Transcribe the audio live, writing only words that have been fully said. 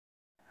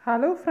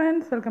Hello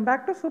friends, welcome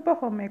back to super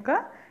home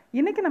maker.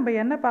 இன்றைக்கி நம்ம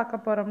என்ன பார்க்க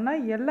போகிறோம்னா,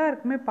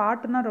 எல்லாருக்குமே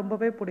பாட்டுனா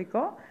ரொம்பவே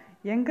பிடிக்கும்.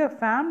 எங்கள்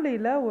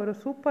ஃபேமிலியில் ஒரு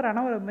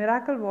சூப்பரான ஒரு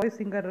மிராக்கல் வாய்ஸ்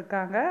சிங்கர்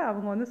இருக்காங்க.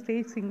 அவங்க வந்து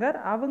ஸ்டேஜ் சிங்கர்.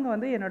 அவங்க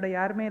வந்து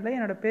யாருமே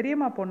இல்லை,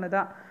 பெரியம்மா பொண்ணு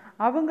தான்.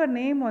 அவங்க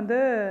நேம் வந்து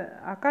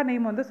அக்கா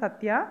நேம் வந்து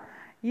சத்யா.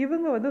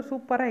 இவங்க வந்து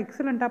சூப்பராக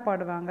எக்ஸலண்ட்டாக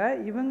பாடுவாங்க.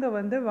 இவங்க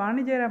வந்து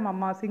வாணி ஜெயராம்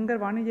அம்மா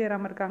சிங்கர் வாணி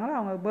ஜெயராம் இருக்காங்களா,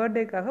 அவங்க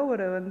பர்த்டேக்காக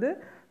ஒரு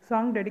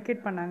சாங்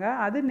டெடிகேட் பண்ணாங்க.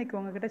 அது இன்றைக்கி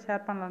உங்ககிட்ட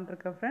ஷேர் பண்ணலான்னு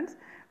இருக்கேன் ஃப்ரெண்ட்ஸ்.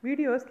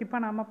 வீடியோ ஸ்கிப்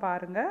பண்ணாமல்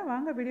பாருங்கள்.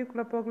 வாங்க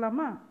வீடியோக்குள்ளே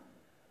போகலாமா?